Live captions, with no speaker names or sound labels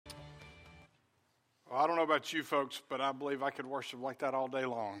Well, I don't know about you folks, but I believe I could worship like that all day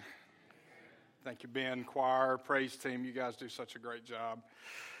long. Thank you, Ben, choir, praise team. You guys do such a great job.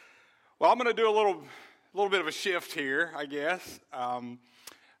 Well, I'm going to do a little bit of a shift here, I guess.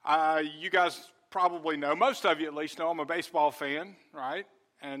 You guys probably know, most of you at least know, I'm a baseball fan, right?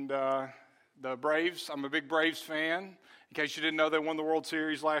 And the Braves, I'm a big Braves fan. In case you didn't know, they won the World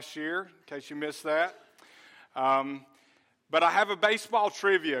Series last year, in case you missed that. But I have a baseball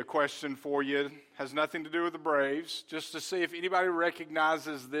trivia question for you. It has nothing to do with the Braves, just to see if anybody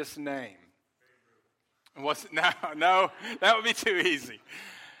recognizes this name. No, that would be too easy.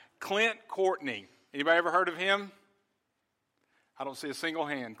 Clint Courtney. Anybody ever heard of him? I don't see a single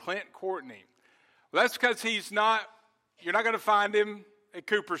hand. Clint Courtney. Well, that's because you're not going to find him at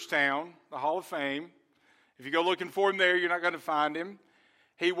Cooperstown, the Hall of Fame. If you go looking for him there, you're not going to find him.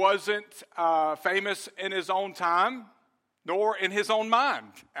 He wasn't famous in his own time, nor in his own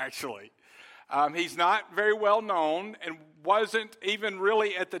mind, actually. He's not very well known and wasn't even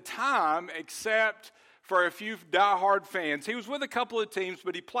really at the time except for a few diehard fans. He was with a couple of teams,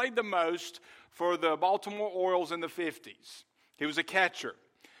 but he played the most for the Baltimore Orioles in the 50s. He was a catcher.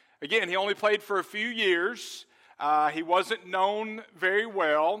 Again, he only played for a few years. He wasn't known very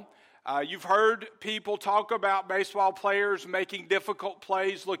well. You've heard people talk about baseball players making difficult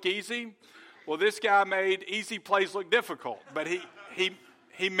plays look easy. Well, this guy made easy plays look difficult, but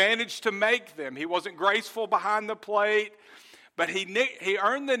he managed to make them. He wasn't graceful behind the plate, but he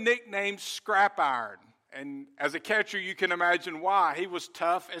earned the nickname Scrap Iron. And as a catcher, you can imagine why. He was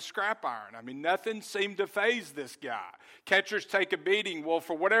tough as scrap iron. I mean, nothing seemed to faze this guy. Catchers take a beating. Well,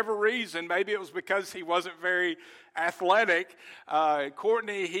 for whatever reason, maybe it was because he wasn't very athletic,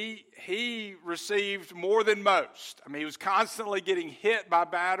 Courtney, he received more than most. I mean, he was constantly getting hit by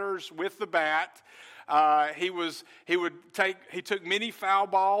batters with the bat. He took many foul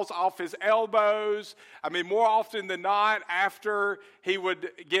balls off his elbows. I mean, more often than not, after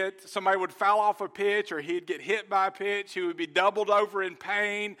somebody would foul off a pitch or he'd get hit by a pitch, he would be doubled over in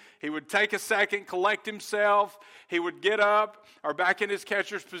pain. He would take a second, collect himself. He would get up or back in his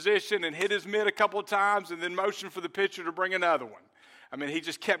catcher's position and hit his mitt a couple of times and then motion for the pitcher to bring another one. I mean, he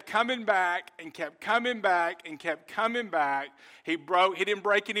just kept coming back and kept coming back and kept coming back. He didn't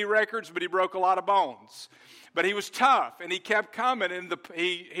break any records, but he broke a lot of bones. But he was tough, and he kept coming, and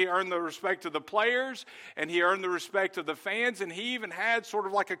he earned the respect of the players, and he earned the respect of the fans, and he even had sort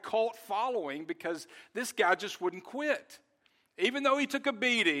of like a cult following because this guy just wouldn't quit. Even though he took a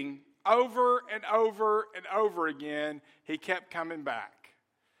beating over and over and over again, he kept coming back.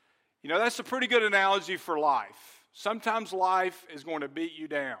 You know, that's a pretty good analogy for life. Sometimes life is going to beat you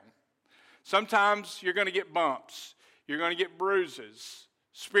down. Sometimes you're going to get bumps. You're going to get bruises.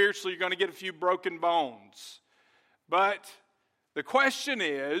 Spiritually, you're going to get a few broken bones. But the question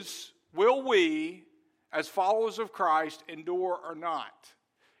is, will we, as followers of Christ, endure or not?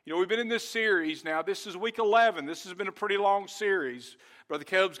 You know, we've been in this series now. This is week 11. This has been a pretty long series. Brother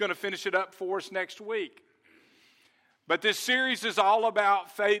Caleb's going to finish it up for us next week. But this series is all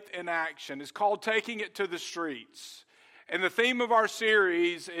about faith in action. It's called Taking It to the Streets. And the theme of our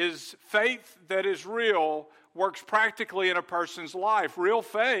series is faith that is real works practically in a person's life. Real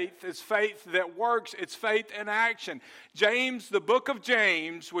faith is faith that works. It's faith in action. James, the book of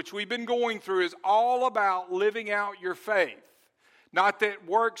James, which we've been going through, is all about living out your faith. Not that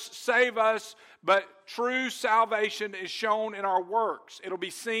works save us, but true salvation is shown in our works. It'll be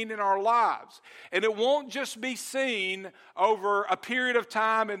seen in our lives. And it won't just be seen over a period of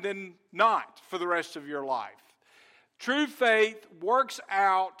time and then not for the rest of your life. True faith works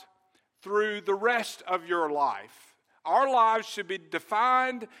out through the rest of your life. Our lives should be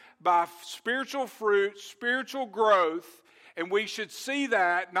defined by spiritual fruit, spiritual growth. And we should see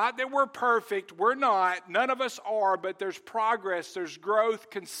that, not that we're perfect, we're not, none of us are, but there's progress, there's growth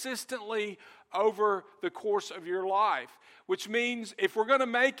consistently over the course of your life. Which means if we're going to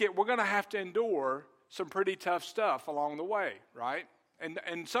make it, we're going to have to endure some pretty tough stuff along the way, right?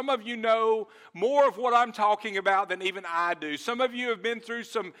 And some of you know more of what I'm talking about than even I do. Some of you have been through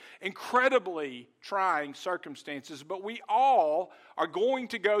some incredibly trying circumstances, but we all are going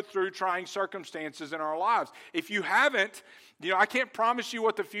to go through trying circumstances in our lives. If you haven't, I can't promise you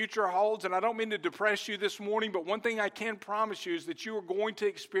what the future holds, and I don't mean to depress you this morning, but one thing I can promise you is that you are going to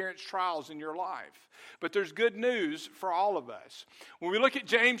experience trials in your life. But there's good news for all of us. When we look at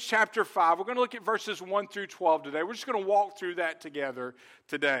James chapter 5, we're going to look at verses 1 through 12 today. We're just going to walk through that together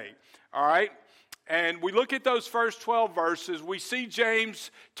today. All right? And we look at those first 12 verses. We see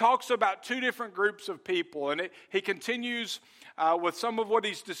James talks about two different groups of people. And he continues with some of what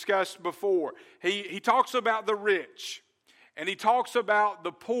he's discussed before. He talks about the rich. And he talks about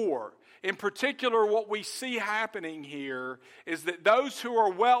the poor. In particular, what we see happening here is that those who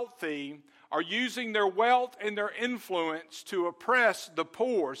are wealthy are using their wealth and their influence to oppress the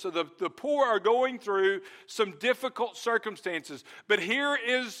poor. So the poor are going through some difficult circumstances. But here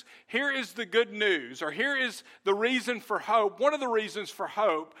is the good news, or here is the reason for hope. One of the reasons for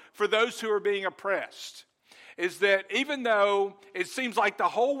hope for those who are being oppressed is that even though it seems like the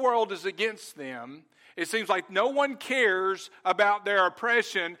whole world is against them, it seems like no one cares about their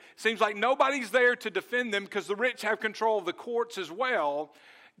oppression, it seems like nobody's there to defend them because the rich have control of the courts as well,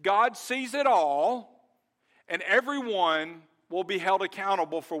 God sees it all, and everyone will be held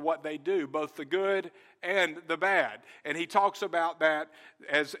accountable for what they do, both the good and the bad. And he talks about that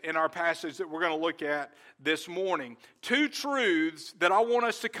as in our passage that we're going to look at this morning. Two truths that I want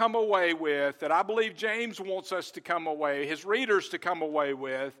us to come away with, that I believe James wants us to come away, his readers to come away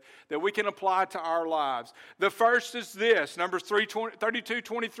with, that we can apply to our lives. The first is this, Numbers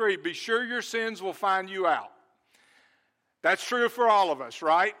 32:23, be sure your sins will find you out. That's true for all of us,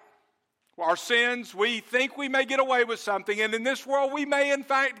 right? Our sins, we think we may get away with something, and in this world we may in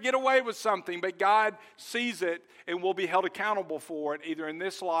fact get away with something, but God sees it and will be held accountable for it either in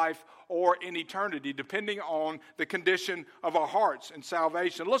this life or in eternity, depending on the condition of our hearts and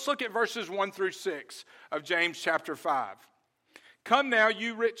salvation. Let's look at verses 1 through 6 of James chapter 5. Come now,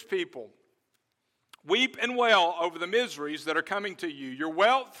 you rich people, weep and wail over the miseries that are coming to you. Your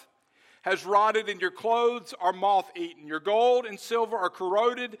wealth has rotted, and your clothes are moth-eaten. Your gold and silver are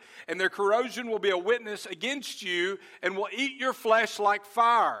corroded, and their corrosion will be a witness against you and will eat your flesh like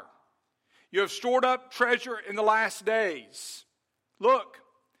fire. You have stored up treasure in the last days. Look,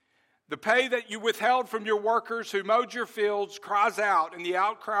 the pay that you withheld from your workers who mowed your fields cries out, and the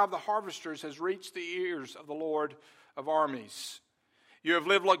outcry of the harvesters has reached the ears of the Lord of armies. You have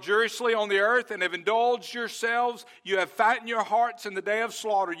lived luxuriously on the earth and have indulged yourselves. You have fattened your hearts in the day of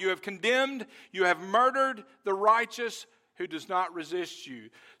slaughter. You have condemned, you have murdered the righteous who does not resist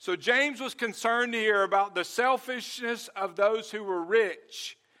you. So James was concerned here about the selfishness of those who were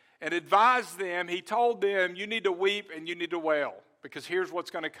rich and advised them, he told them, you need to weep and you need to wail because here's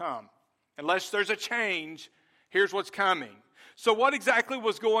what's going to come. Unless there's a change, here's what's coming. So what exactly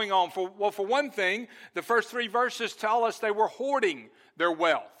was going on? For one thing, the first 3 verses tell us they were hoarding their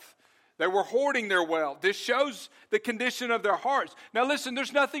wealth. They were hoarding their wealth. This shows the condition of their hearts. Now listen,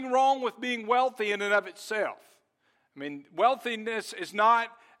 there's nothing wrong with being wealthy in and of itself. I mean, wealthiness is not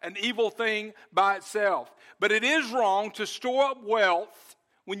an evil thing by itself. But it is wrong to store up wealth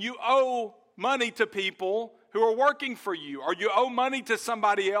when you owe money to people who are working for you, or you owe money to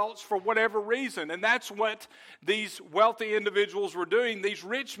somebody else for whatever reason. And that's what these wealthy individuals were doing. These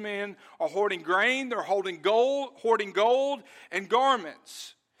rich men are hoarding grain, they're hoarding gold and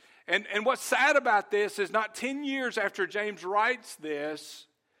garments. And what's sad about this is not 10 years after James writes this,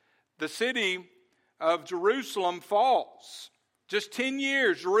 the city of Jerusalem falls. Just 10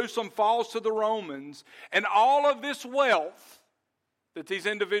 years, Jerusalem falls to the Romans, and all of this wealth that these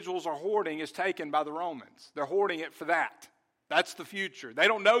individuals are hoarding is taken by the Romans. They're hoarding it for that. That's the future. They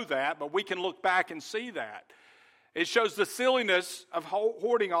don't know that, but we can look back and see that. It shows the silliness of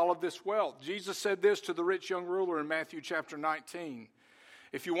hoarding all of this wealth. Jesus said this to the rich young ruler in Matthew chapter 19.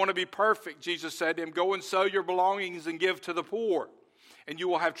 If you want to be perfect, Jesus said to him, go and sell your belongings and give to the poor, and you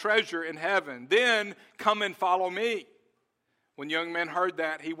will have treasure in heaven. Then come and follow me. When the young man heard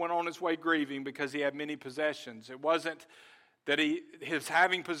that, he went on his way grieving because he had many possessions. It wasn't that his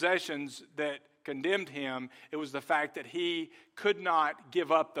having possessions that condemned him, it was the fact that he could not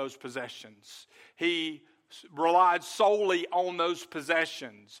give up those possessions. He relied solely on those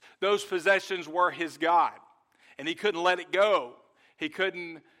possessions. Those possessions were his God, and he couldn't let it go. He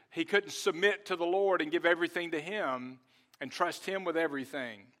couldn't submit to the Lord and give everything to him and trust him with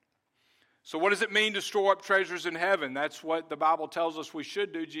everything. So what does it mean to store up treasures in heaven? That's what the Bible tells us we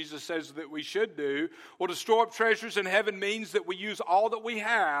should do. Jesus says that we should do. Well, to store up treasures in heaven means that we use all that we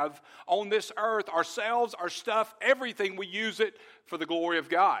have on this earth, ourselves, our stuff, everything. We use it for the glory of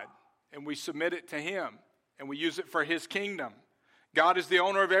God, and we submit it to him, and we use it for his kingdom. God is the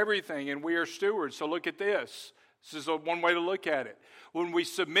owner of everything, and we are stewards. So look at this. This is one way to look at it. When we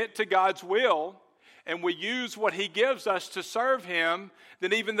submit to God's will, and we use what he gives us to serve him,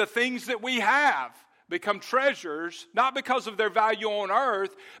 then even the things that we have become treasures, not because of their value on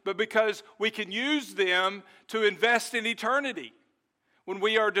earth, but because we can use them to invest in eternity. When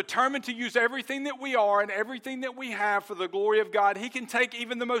we are determined to use everything that we are and everything that we have for the glory of God, he can take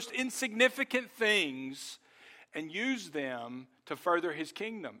even the most insignificant things and use them to further his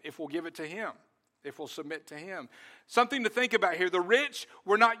kingdom if we'll give it to him. if we'll submit to him. Something to think about here. The rich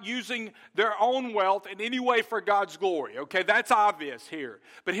were not using their own wealth in any way for God's glory. Okay, that's obvious here.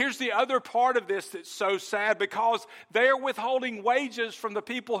 But here's the other part of this that's so sad, because they are withholding wages from the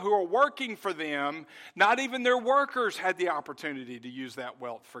people who are working for them. Not even their workers had the opportunity to use that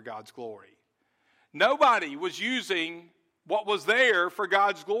wealth for God's glory. Nobody was using what was there for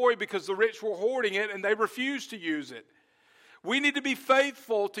God's glory because the rich were hoarding it and they refused to use it. We need to be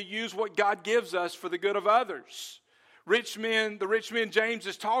faithful to use what God gives us for the good of others. The rich men James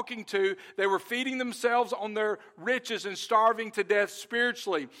is talking to, they were feeding themselves on their riches and starving to death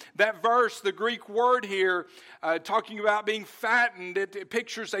spiritually. That verse, the Greek word here, talking about being fattened, it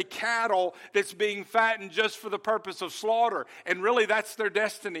pictures a cattle that's being fattened just for the purpose of slaughter. And really that's their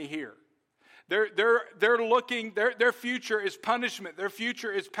destiny here. They're looking, their future is punishment. Their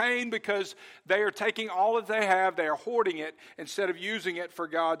future is pain because they are taking all that they have, they are hoarding it instead of using it for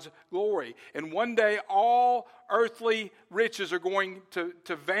God's glory. And one day all earthly riches are going to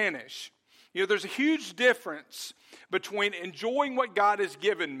vanish. You know, there's a huge difference between enjoying what God has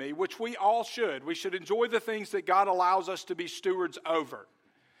given me, which we all should. We should enjoy the things that God allows us to be stewards over.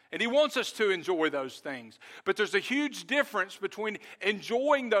 And he wants us to enjoy those things. But there's a huge difference between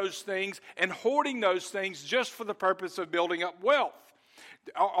enjoying those things and hoarding those things just for the purpose of building up wealth.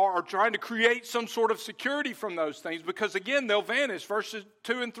 Or trying to create some sort of security from those things, because again, they'll vanish. Verses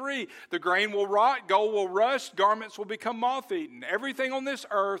 2 and 3, the grain will rot, gold will rust, garments will become moth-eaten. Everything on this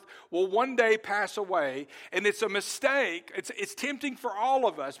earth will one day pass away, and it's a mistake. It's tempting for all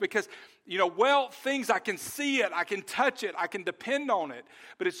of us because, you know, wealth, things, I can see it, I can touch it, I can depend on it,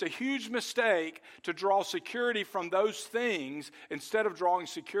 but it's a huge mistake to draw security from those things instead of drawing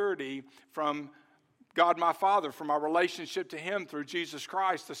security from God my Father, from our relationship to him through Jesus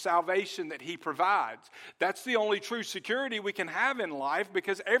Christ, the salvation that he provides. That's the only true security we can have in life,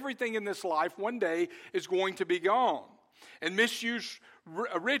 because everything in this life one day is going to be gone. And misused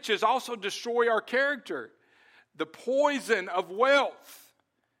riches also destroy our character. The poison of wealth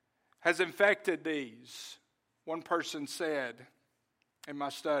has infected these, one person said in my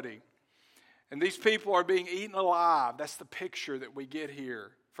study. And these people are being eaten alive. That's the picture that we get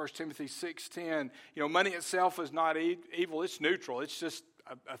here. 1 Timothy 6:10, you know, money itself is not evil, it's neutral. It's just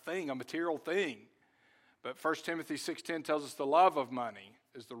a thing, a material thing. But 1 Timothy 6:10 tells us the love of money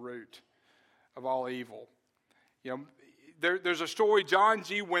is the root of all evil. You know, there's a story, John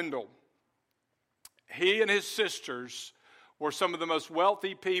G. Wendell. He and his sisters were some of the most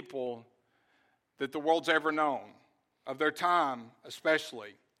wealthy people that the world's ever known, of their time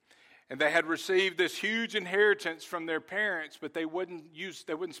especially. And they had received this huge inheritance from their parents, but they wouldn't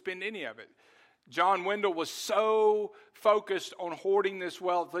spend any of it. John Wendell was so focused on hoarding this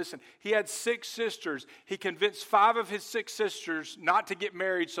wealth. Listen, he had 6 sisters. He convinced 5 of his 6 sisters not to get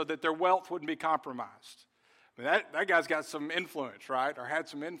married so that their wealth wouldn't be compromised. I mean, that guy's got some influence, right? Or had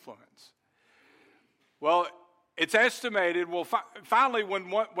some influence. Well, it's estimated, finally,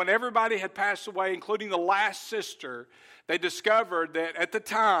 when everybody had passed away, including the last sister, they discovered that at the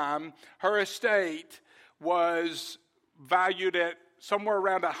time, her estate was valued at somewhere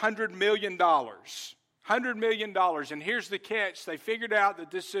around $100 million. $100 million. And here's the catch. They figured out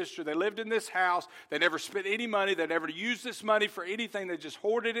that this sister, they lived in this house. They never spent any money. They never used this money for anything. They just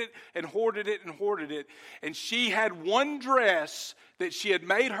hoarded it and hoarded it and hoarded it. And she had one dress that she had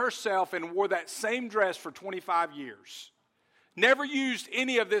made herself and wore that same dress for 25 years. Never used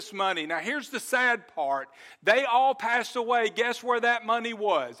any of this money. Now here's the sad part. They all passed away. Guess where that money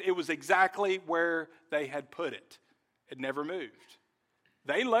was? It was exactly where they had put it. It never moved.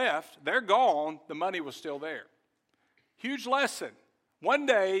 They left. They're gone. The money was still there. Huge lesson. One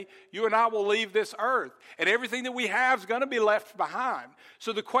day, you and I will leave this earth, and everything that we have is going to be left behind.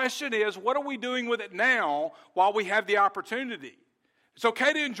 So the question is, what are we doing with it now while we have the opportunity? It's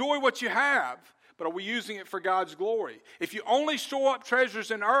okay to enjoy what you have, but are we using it for God's glory? If you only store up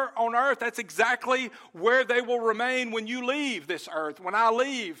treasures on earth, that's exactly where they will remain when you leave this earth, when I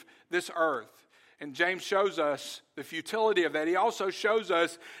leave this earth. And James shows us the futility of that. He also shows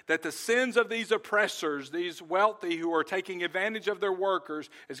us that the sins of these oppressors, these wealthy who are taking advantage of their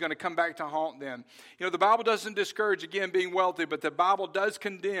workers, is going to come back to haunt them. You know, the Bible doesn't discourage, again, being wealthy, but the Bible does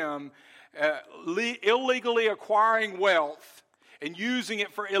condemn illegally acquiring wealth and using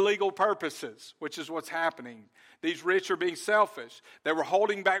it for illegal purposes, which is what's happening. These rich are being selfish. They were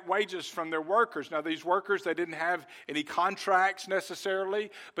holding back wages from their workers. Now, these workers, they didn't have any contracts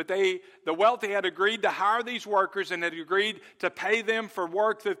necessarily, but the wealthy had agreed to hire these workers and had agreed to pay them for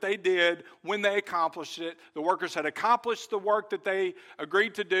work that they did when they accomplished it. The workers had accomplished the work that they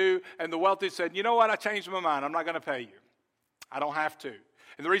agreed to do, and the wealthy said, you know what, I changed my mind. I'm not going to pay you. I don't have to.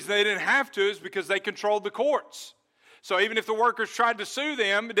 And the reason they didn't have to is because they controlled the courts. So even if the workers tried to sue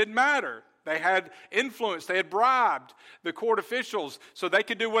them, it didn't matter. They had influence. They had bribed the court officials so they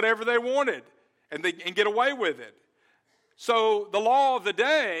could do whatever they wanted and get away with it. So the law of the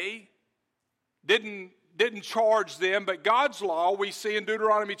day didn't charge them, but God's law, we see in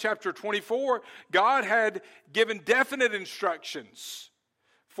Deuteronomy chapter 24, God had given definite instructions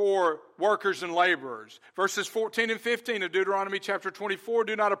for workers and laborers. Verses 14 and 15 of Deuteronomy chapter 24,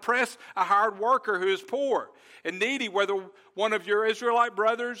 do not oppress a hired worker who is poor and needy, whether one of your Israelite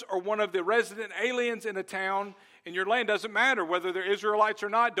brothers or one of the resident aliens in a town in your land. Doesn't matter whether they're Israelites or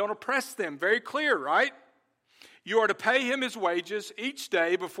not. Don't oppress them. Very clear, right? You are to pay him his wages each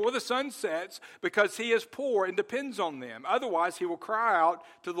day before the sun sets because he is poor and depends on them. Otherwise, he will cry out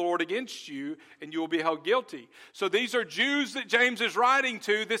to the Lord against you and you will be held guilty. So these are Jews that James is writing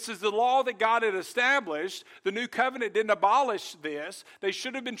to. This is the law that God had established. The new covenant didn't abolish this. They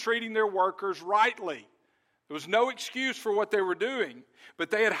should have been treating their workers rightly. There was no excuse for what they were doing. But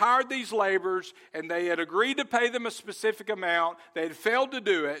they had hired these laborers and they had agreed to pay them a specific amount. They had failed to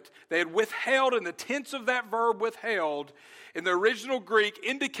do it. They had withheld, and the tense of that verb withheld in the original Greek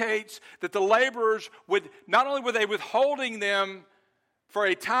indicates that the laborers would, not only were they withholding them for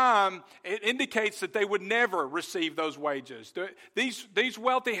a time, it indicates that they would never receive those wages. These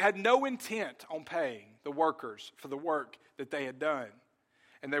wealthy had no intent on paying the workers for the work that they had done.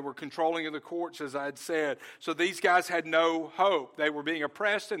 And they were controlling of the courts, as I had said. So these guys had no hope. They were being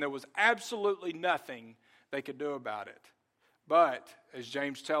oppressed, and there was absolutely nothing they could do about it. But, as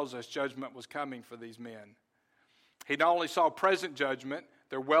James tells us, judgment was coming for these men. He not only saw present judgment,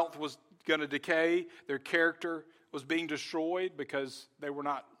 their wealth was going to decay, their character was being destroyed because they were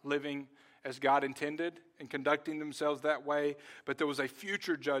not living as God intended and conducting themselves that way, but there was a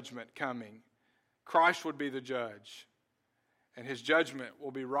future judgment coming. Christ would be the judge. And his judgment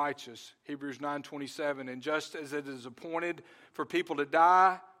will be righteous. Hebrews 9:27. And just as it is appointed for people to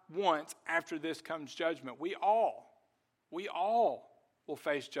die once, after this comes judgment. We all will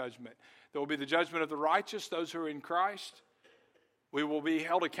face judgment. There will be the judgment of the righteous, those who are in Christ. We will be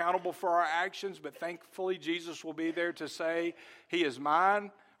held accountable for our actions, but thankfully Jesus will be there to say, he is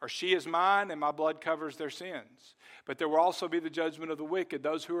mine or she is mine, and my blood covers their sins. But there will also be the judgment of the wicked,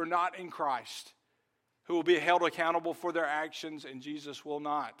 those who are not in Christ, who will be held accountable for their actions, and Jesus will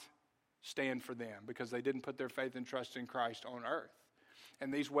not stand for them because they didn't put their faith and trust in Christ on earth.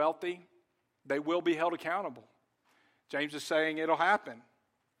 And these wealthy, they will be held accountable. James is saying it'll happen.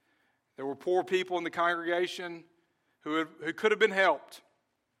 There were poor people in the congregation who could have been helped.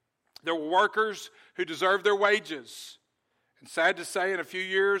 There were workers who deserved their wages. And sad to say, in a few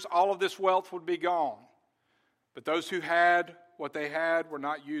years, all of this wealth would be gone. But those who had what they had were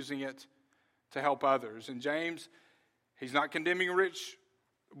not using it to help others. And James, he's not condemning rich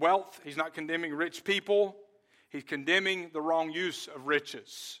wealth. He's not condemning rich people. He's condemning the wrong use of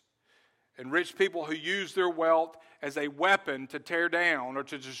riches. And rich people who use their wealth as a weapon to tear down or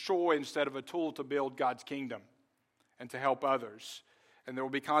to destroy instead of a tool to build God's kingdom and to help others. And there will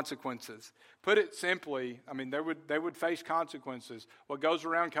be consequences. Put it simply, they would face consequences. What goes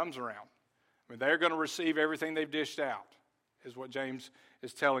around comes around. They're going to receive everything they've dished out, is what James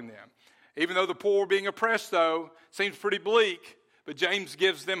is telling them. Even though the poor being oppressed, though, seems pretty bleak, but James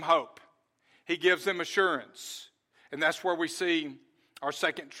gives them hope. He gives them assurance. And that's where we see our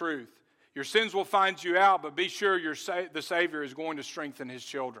second truth. Your sins will find you out, but be sure the Savior is going to strengthen his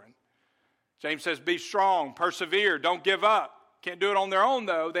children. James says, be strong, persevere, don't give up. Can't do it on their own,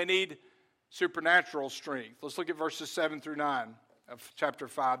 though. They need supernatural strength. Let's look at verses 7 through 9. Of chapter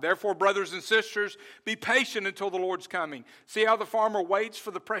 5. Therefore, brothers and sisters, be patient until the Lord's coming. See how the farmer waits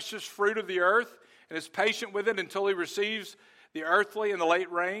for the precious fruit of the earth and is patient with it until he receives the earthly and the late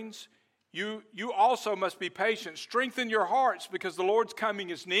rains? You also must be patient. Strengthen your hearts because the Lord's coming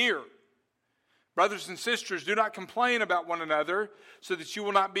is near. Brothers and sisters, do not complain about one another so that you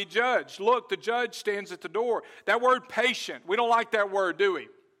will not be judged. Look, the judge stands at the door. That word patient, we don't like that word, do we?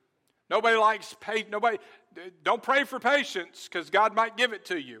 Nobody likes patience. Don't pray for patience because God might give it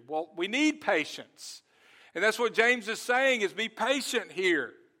to you. Well, we need patience. And that's what James is saying is be patient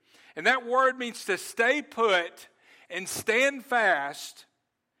here. And that word means to stay put and stand fast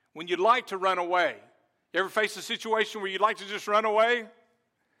when you'd like to run away. You ever face a situation where you'd like to just run away?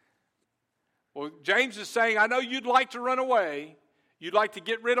 Well, James is saying, I know you'd like to run away. You'd like to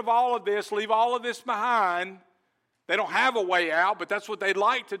get rid of all of this, leave all of this behind. They don't have a way out, but that's what they'd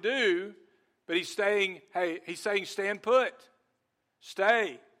like to do. But he's saying, stand put.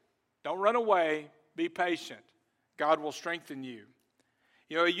 Stay. Don't run away. Be patient. God will strengthen you.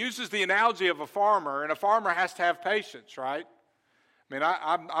 He uses the analogy of a farmer, and a farmer has to have patience, right? I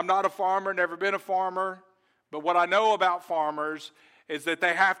mean, I'm not a farmer, never been a farmer, but what I know about farmers is that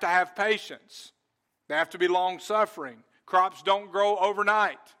they have to have patience. They have to be long-suffering. Crops don't grow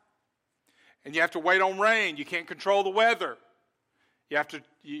overnight. And you have to wait on rain. You can't control the weather.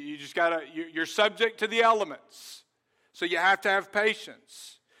 You're subject to the elements. So you have to have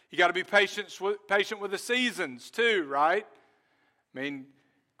patience. You got to be patient with the seasons too, right? I mean,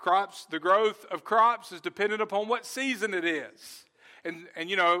 the growth of crops is dependent upon what season it is. And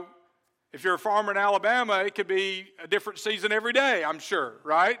you know, if you're a farmer in Alabama, it could be a different season every day, I'm sure,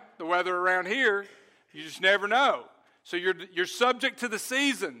 right? The weather around here, you just never know. So you're subject to the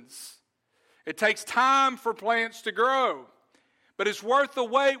seasons. It takes time for plants to grow. But it's worth the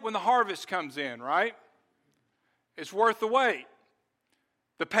wait when the harvest comes in, right? It's worth the wait.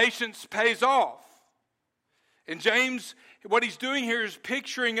 The patience pays off. And James, what he's doing here is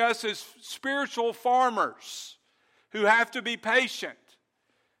picturing us as spiritual farmers who have to be patient,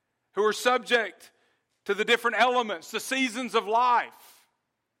 who are subject to the different elements, the seasons of life,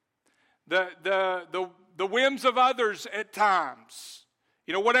 the whims of others at times.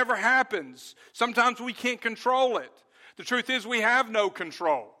 You know, whatever happens, sometimes we can't control it. The truth is we have no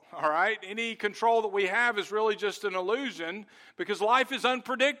control, all right? Any control that we have is really just an illusion because life is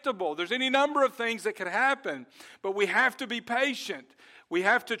unpredictable. There's any number of things that can happen, but we have to be patient. We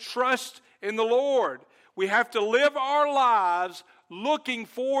have to trust in the Lord. We have to live our lives looking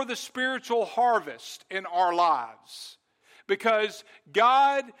for the spiritual harvest in our lives. Because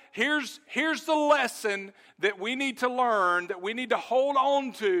God, here's the lesson that we need to learn, that we need to hold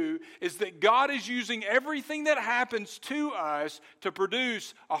on to, is that God is using everything that happens to us to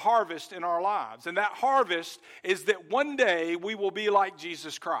produce a harvest in our lives. And that harvest is that one day we will be like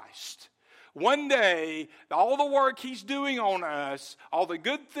Jesus Christ. One day, all the work He's doing on us, all the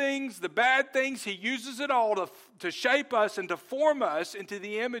good things, the bad things, He uses it all to shape us and to form us into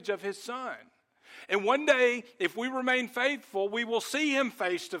the image of His Son. And one day, if we remain faithful, we will see Him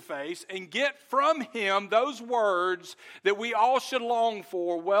face to face and get from Him those words that we all should long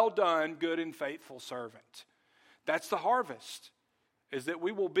for. Well done, good and faithful servant. That's the harvest, is that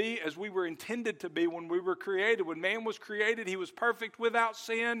we will be as we were intended to be when we were created. When man was created, he was perfect without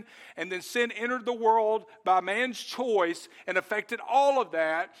sin, and then sin entered the world by man's choice and affected all of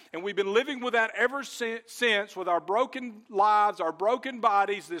that, and we've been living with that ever since with our broken lives, our broken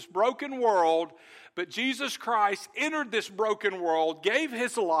bodies, this broken world. But Jesus Christ entered this broken world, gave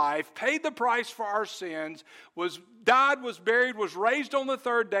His life, paid the price for our sins, died, was buried, was raised on the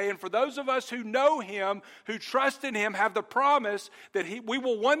third day. And for those of us who know Him, who trust in Him, have the promise that we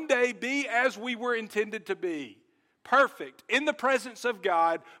will one day be as we were intended to be. Perfect, in the presence of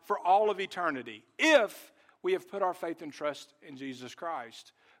God for all of eternity. If we have put our faith and trust in Jesus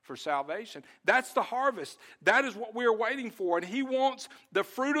Christ for salvation. That's the harvest. That is what we are waiting for. And He wants the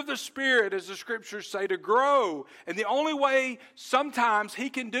fruit of the Spirit, as the Scriptures say, to grow. And the only way sometimes He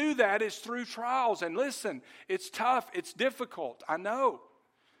can do that is through trials. And listen, it's tough. It's difficult. I know.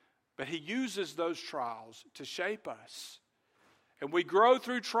 But He uses those trials to shape us. And we grow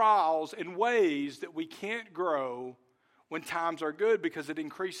through trials in ways that we can't grow when times are good because it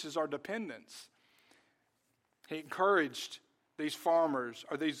increases our dependence. He encouraged these farmers,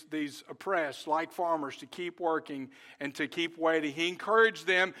 or these oppressed, like farmers, to keep working and to keep waiting. He encouraged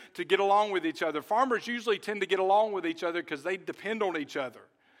them to get along with each other. Farmers usually tend to get along with each other because they depend on each other.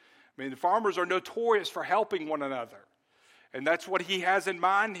 I mean, the farmers are notorious for helping one another. And that's what he has in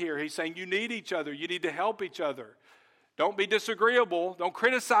mind here. He's saying you need each other. You need to help each other. Don't be disagreeable. Don't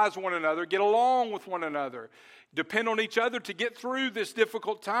criticize one another. Get along with one another. Depend on each other to get through this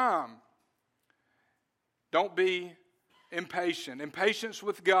difficult time. Don't be impatient. Impatience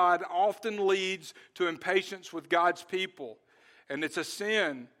with God often leads to impatience with God's people. And it's a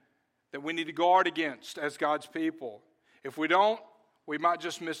sin that we need to guard against as God's people. If we don't, we might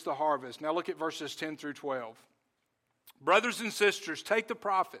just miss the harvest. Now look at verses 10 through 12. Brothers and sisters, take the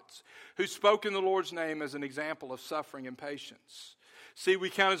prophets who spoke in the Lord's name as an example of suffering and patience. See, we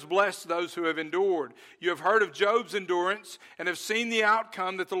count as blessed those who have endured. You have heard of Job's endurance and have seen the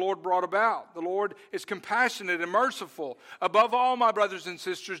outcome that the Lord brought about. The Lord is compassionate and merciful. Above all, my brothers and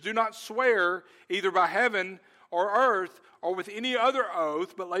sisters, do not swear either by heaven or earth or with any other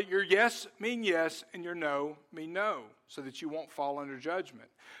oath, but let your yes mean yes and your no mean no, so that you won't fall under judgment.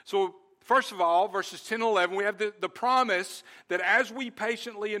 So, first of all, verses 10 and 11, we have the promise that as we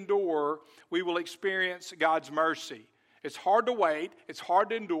patiently endure, we will experience God's mercy. It's hard to wait, it's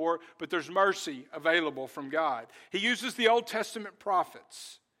hard to endure, but there's mercy available from God. He uses the Old Testament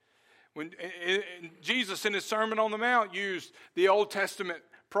prophets. Jesus in His Sermon on the Mount used the Old Testament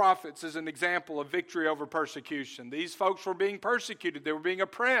prophets as an example of victory over persecution. These folks were being persecuted. They were being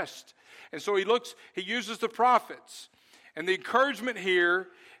oppressed. And so he uses the prophets. And the encouragement here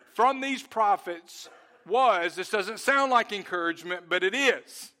from these prophets was, this doesn't sound like encouragement, but it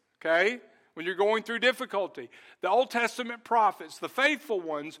is, okay? When you're going through difficulty. The Old Testament prophets, the faithful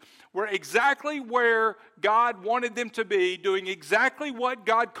ones, were exactly where God wanted them to be, doing exactly what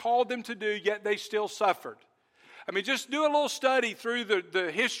God called them to do, yet they still suffered. I mean, just do a little study through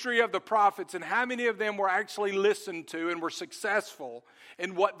the history of the prophets and how many of them were actually listened to and were successful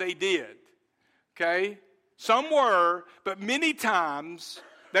in what they did. Okay? Some were, but many times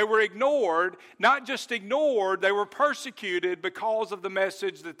they were ignored. Not just ignored, they were persecuted because of the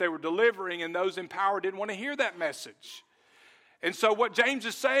message that they were delivering, and those in power didn't want to hear that message. And so what James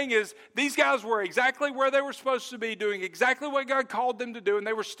is saying is these guys were exactly where they were supposed to be, doing exactly what God called them to do, and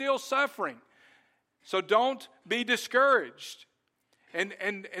they were still suffering. So don't be discouraged. And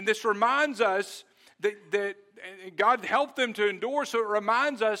this reminds us that God helped them to endure, so it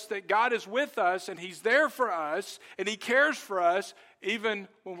reminds us that God is with us and He's there for us and He cares for us even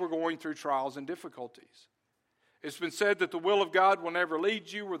when we're going through trials and difficulties. It's been said that the will of God will never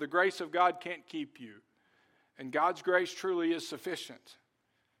lead you where the grace of God can't keep you. And God's grace truly is sufficient.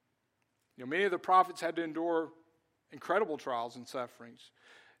 You know, many of the prophets had to endure incredible trials and sufferings.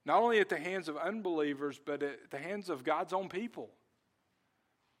 Not only at the hands of unbelievers, but at the hands of God's own people.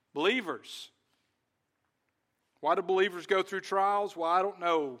 Believers. Why do believers go through trials? Well, I don't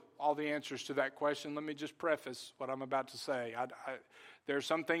know all the answers to that question. Let me just preface what I'm about to say. There are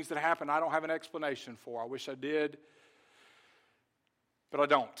some things that happen I don't have an explanation for. I wish I did, but I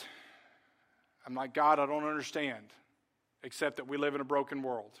don't. I'm like, God, I don't understand, except that we live in a broken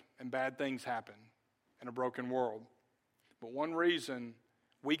world, and bad things happen in a broken world. But one reason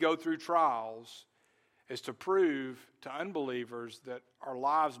we go through trials is to prove to unbelievers that our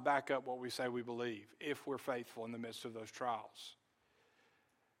lives back up what we say we believe, if we're faithful in the midst of those trials.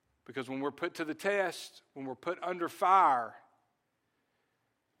 Because when we're put to the test, when we're put under fire,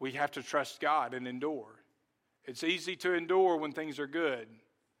 we have to trust God and endure. It's easy to endure when things are good.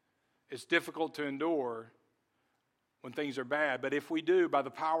 It's difficult to endure when things are bad. But if we do, by the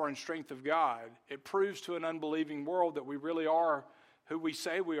power and strength of God, it proves to an unbelieving world that we really are who we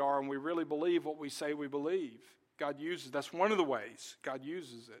say we are, and we really believe what we say we believe. That's one of the ways God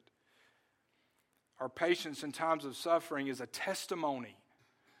uses it. Our patience in times of suffering is a testimony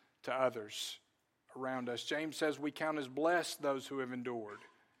to others around us. James says we count as blessed those who have endured.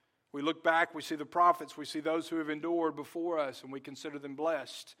 We look back, we see the prophets, we see those who have endured before us, and we consider them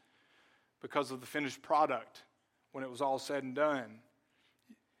blessed because of the finished product when it was all said and done.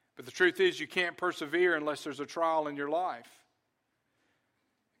 But the truth is, you can't persevere unless there's a trial in your life.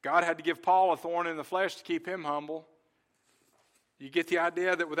 God had to give Paul a thorn in the flesh to keep him humble. You get the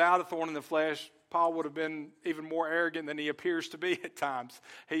idea that without a thorn in the flesh, Paul would have been even more arrogant than he appears to be at times.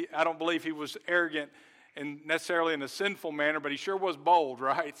 I don't believe he was arrogant necessarily in a sinful manner, but he sure was bold,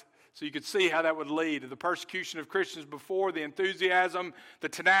 right? So you could see how that would lead to the persecution of Christians before, the enthusiasm, the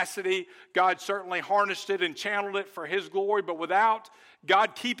tenacity. God certainly harnessed it and channeled it for His glory, but without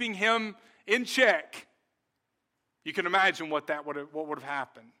God keeping him in check, you can imagine what would have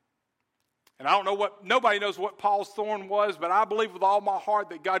happened. And I don't know nobody knows what Paul's thorn was, but I believe with all my heart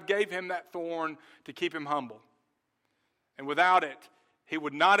that God gave him that thorn to keep him humble. And without it, he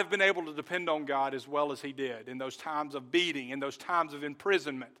would not have been able to depend on God as well as he did in those times of beating, in those times of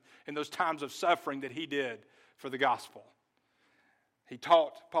imprisonment, in those times of suffering that he did for the gospel. He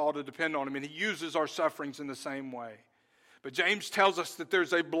taught Paul to depend on him, and he uses our sufferings in the same way. But James tells us that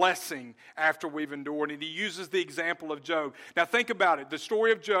there's a blessing after we've endured, and he uses the example of Job. Now think about it. The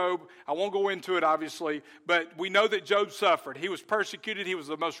story of Job, I won't go into it obviously, but we know that Job suffered. He was persecuted. He was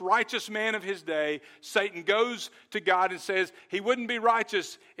the most righteous man of his day. Satan goes to God and says he wouldn't be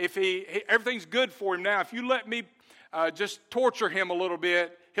righteous if everything's good for him now. If you let me just torture him a little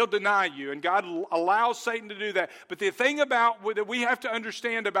bit, he'll deny you. And God allows Satan to do that. But the thing that we have to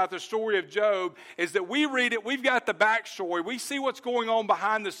understand about the story of Job is that we read it, we've got the backstory. We see what's going on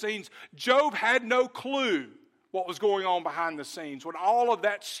behind the scenes. Job had no clue what was going on behind the scenes when all of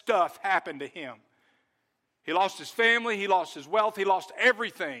that stuff happened to him. He lost his family, he lost his wealth, he lost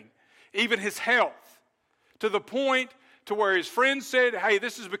everything, even his health, to the point to where his friends said, hey,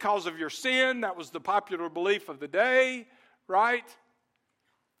 this is because of your sin. That was the popular belief of the day, right?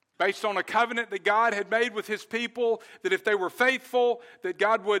 Based on a covenant that God had made with His people, that if they were faithful, that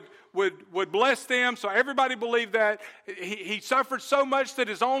God would bless them. So everybody believed that. He suffered so much that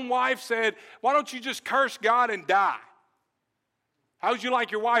his own wife said, why don't you just curse God and die? How would you like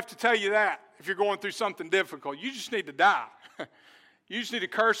your wife to tell you that if you're going through something difficult? You just need to die. You just need to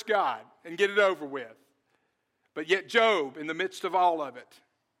curse God and get it over with. But yet Job, in the midst of all of it,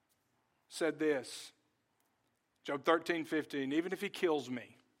 said this. Job 13:15, even if he kills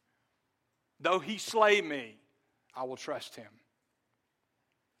me, though he slay me, I will trust him.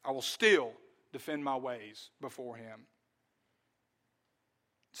 I will still defend my ways before him.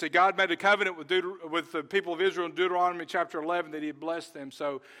 See, God made a covenant with the people of Israel in Deuteronomy chapter 11 that he had blessed them.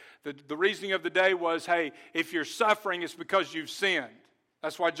 So the reasoning of the day was, hey, if you're suffering, it's because you've sinned.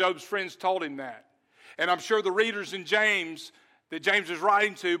 That's why Job's friends told him that. And I'm sure the readers in James, that James is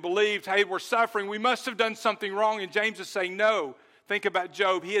writing to, believed, hey, we're suffering, we must have done something wrong. And James is saying, no. Think about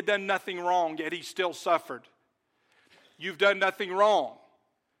Job. He had done nothing wrong, yet he still suffered. You've done nothing wrong.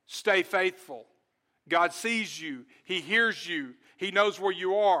 Stay faithful. God sees you. He hears you. He knows where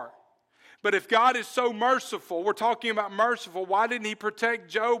you are. But if God is so merciful, we're talking about merciful, why didn't he protect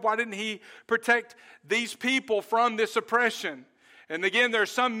Job? Why didn't he protect these people from this oppression? And again, there are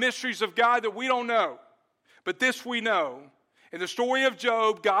some mysteries of God that we don't know. But this we know. In the story of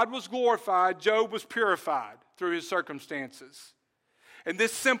Job, God was glorified. Job was purified through his circumstances. And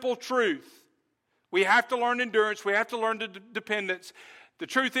this simple truth, we have to learn endurance. We have to learn dependence. The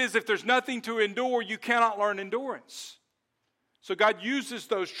truth is, if there's nothing to endure, you cannot learn endurance. So God uses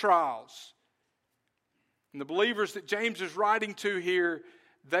those trials. And the believers that James is writing to here,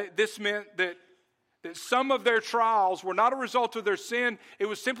 this meant that some of their trials were not a result of their sin. It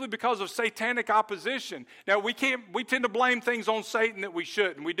was simply because of satanic opposition. Now, we tend to blame things on Satan that we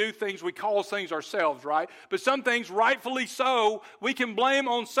shouldn't. We do things, we cause things ourselves, right? But some things, rightfully so, we can blame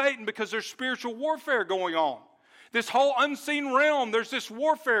on Satan because there's spiritual warfare going on. This whole unseen realm, there's this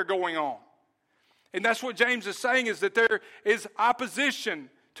warfare going on. And that's what James is saying, is that there is opposition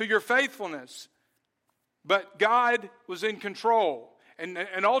to your faithfulness. But God was in control.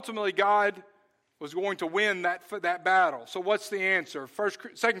 And ultimately, God was going to win that battle. So what's the answer?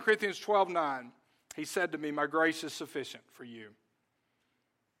 2 Corinthians 12:9. He said to me, my grace is sufficient for you.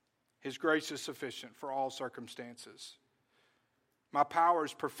 His grace is sufficient for all circumstances. My power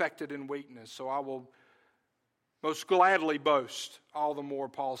is perfected in weakness, so I will most gladly boast all the more,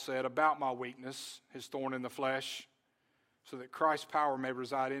 Paul said, about my weakness, his thorn in the flesh, so that Christ's power may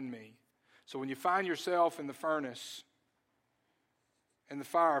reside in me. So when you find yourself in the furnace, in the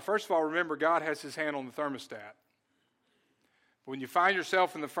fire, first of all, remember God has his hand on the thermostat. When you find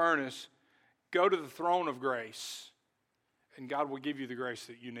yourself in the furnace, go to the throne of grace, and God will give you the grace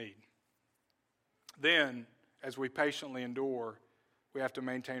that you need. Then, as we patiently endure, we have to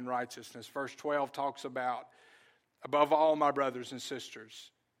maintain righteousness. Verse 12 talks about, above all, my brothers and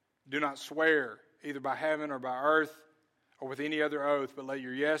sisters, do not swear either by heaven or by earth or with any other oath, but let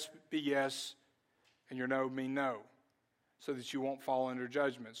your yes be yes and your no mean no, so that you won't fall under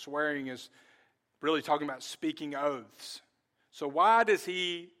judgment. Swearing is really talking about speaking oaths. So why does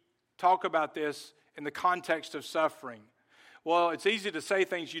he talk about this in the context of suffering? Well, it's easy to say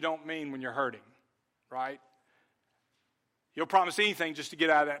things you don't mean when you're hurting, right? You'll promise anything just to get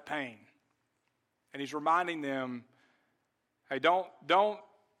out of that pain. And he's reminding them, hey, don't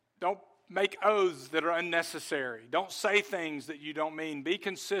make oaths that are unnecessary. Don't say things that you don't mean. Be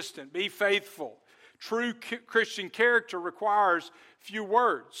consistent. Be faithful. True Christian character requires few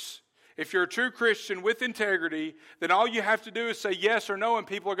words. If you're a true Christian with integrity, then all you have to do is say yes or no, and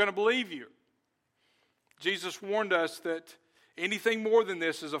people are going to believe you. Jesus warned us that anything more than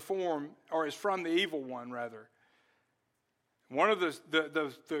this is a form, or is from the evil one, rather. One of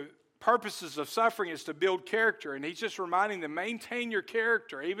the purposes of suffering is to build character, and he's just reminding them, maintain your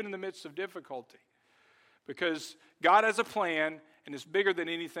character, even in the midst of difficulty. Because God has a plan, and it's bigger than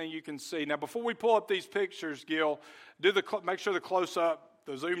anything you can see. Now, before we pull up these pictures, Gil, make sure the close-up,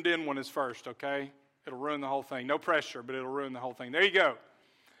 the zoomed-in one is first, okay? It'll ruin the whole thing. No pressure, but it'll ruin the whole thing. There you go.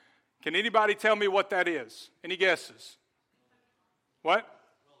 Can anybody tell me what that is? Any guesses? What?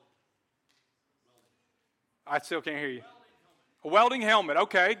 I still can't hear you. A welding helmet.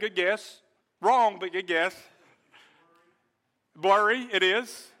 Okay, good guess. Wrong, but good guess. Blurry, it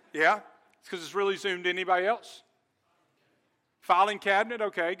is. Yeah, it's because it's really zoomed in. Anybody else? Filing cabinet.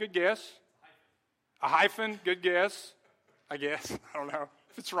 Okay, good guess. A hyphen. Good guess. I guess. I don't know.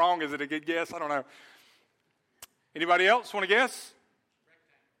 If it's wrong, is it a good guess? I don't know. Anybody else want to guess?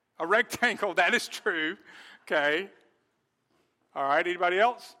 A rectangle. That is true. Okay. All right. Anybody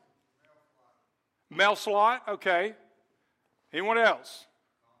else? Mail slot. Okay. Anyone else?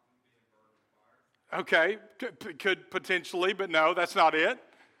 Okay. Could potentially, but no, that's not it.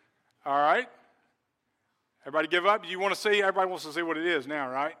 All right. Everybody give up? You want to see? Everybody wants to see what it is now,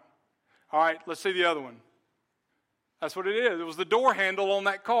 right? All right. Let's see the other one. That's what it is. It was the door handle on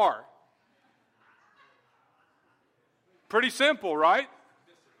that car. Pretty simple, right?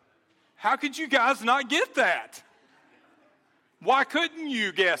 How could you guys not get that? Why couldn't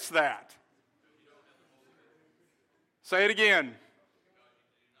you guess that? Say it again.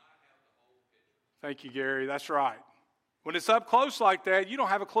 Thank you, Gary. That's right. When it's up close like that, you don't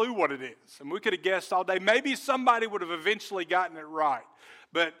have a clue what it is. And we could have guessed all day. Maybe somebody would have eventually gotten it right.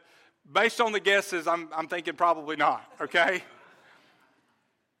 But based on the guesses, I'm thinking probably not, okay?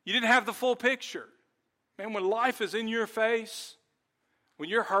 You didn't have the full picture. Man, when life is in your face, when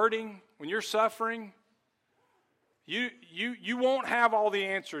you're hurting, when you're suffering, you won't have all the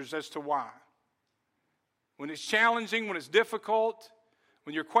answers as to why. When it's challenging, when it's difficult,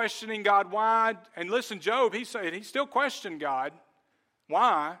 when you're questioning God, why? And listen, Job, he still questioned God.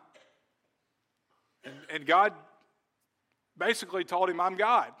 Why? And God basically told him, I'm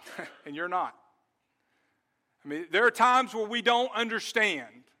God, and you're not. I mean, there are times where we don't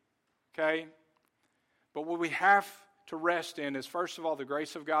understand, okay? But what we have to rest in is, first of all, the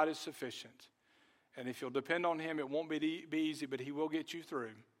grace of God is sufficient. And if you'll depend on Him, it won't be easy, but He will get you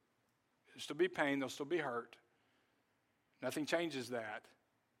through. There'll still be pain, there'll still be hurt. Nothing changes that,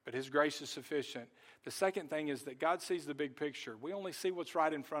 but His grace is sufficient. The second thing is that God sees the big picture. We only see what's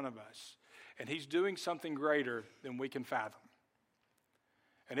right in front of us, and He's doing something greater than we can fathom.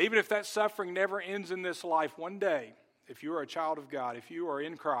 And even if that suffering never ends in this life, one day, if you are a child of God, if you are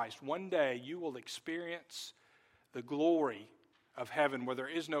in Christ, one day you will experience the glory of heaven where there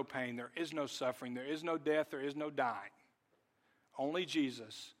is no pain, there is no suffering, there is no death, there is no dying. Only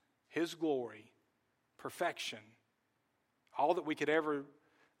Jesus, His glory, perfection, all that we could ever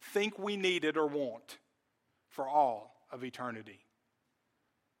think we needed or want for all of eternity.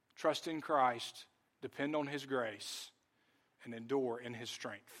 Trust in Christ, depend on His grace, and endure in His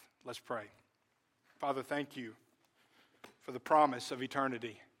strength. Let's pray. Father, thank You for the promise of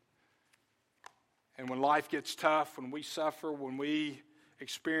eternity. And when life gets tough, when we suffer, when we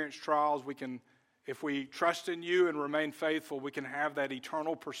experience trials, we can, if we trust in You and remain faithful, we can have that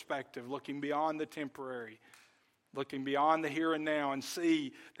eternal perspective, looking beyond the temporary, looking beyond the here and now, and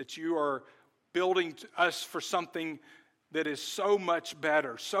see that You are building us for something that is so much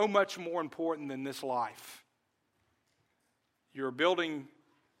better, so much more important than this life. You're building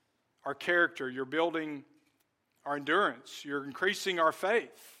our character. You're building our endurance. You're increasing our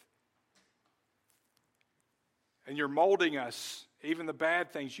faith. And You're molding us, even the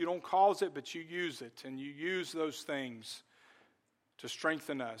bad things. You don't cause it, but You use it. And You use those things to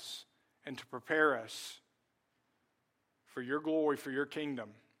strengthen us and to prepare us for Your glory, for Your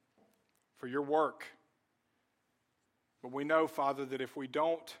kingdom, for Your work. But we know, Father, that if we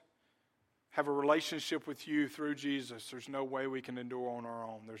don't have a relationship with You through Jesus, there's no way we can endure on our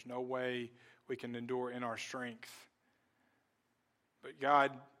own. There's no way we can endure in our strength. But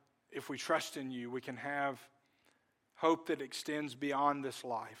God, if we trust in You, we can have hope that extends beyond this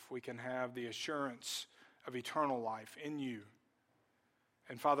life. We can have the assurance of eternal life in You.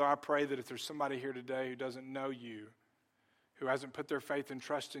 And Father, I pray that if there's somebody here today who doesn't know You, who hasn't put their faith and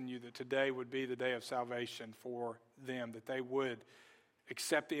trust in You, that today would be the day of salvation for them, that they would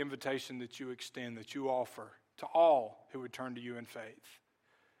accept the invitation that You extend, that You offer to all who would turn to You in faith.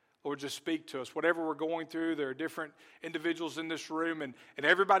 Lord, just speak to us. Whatever we're going through, there are different individuals in this room, and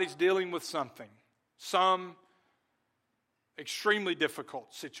everybody's dealing with something. Some extremely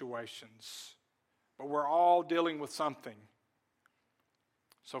difficult situations, but we're all dealing with something.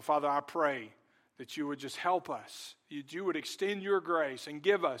 So, Father, I pray that You would just help us. You would extend Your grace and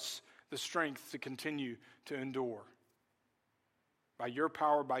give us the strength to continue to endure. By Your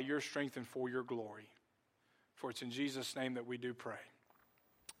power, by Your strength, and for Your glory. For it's in Jesus' name that we do pray.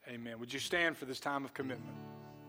 Amen. Would you stand for this time of commitment?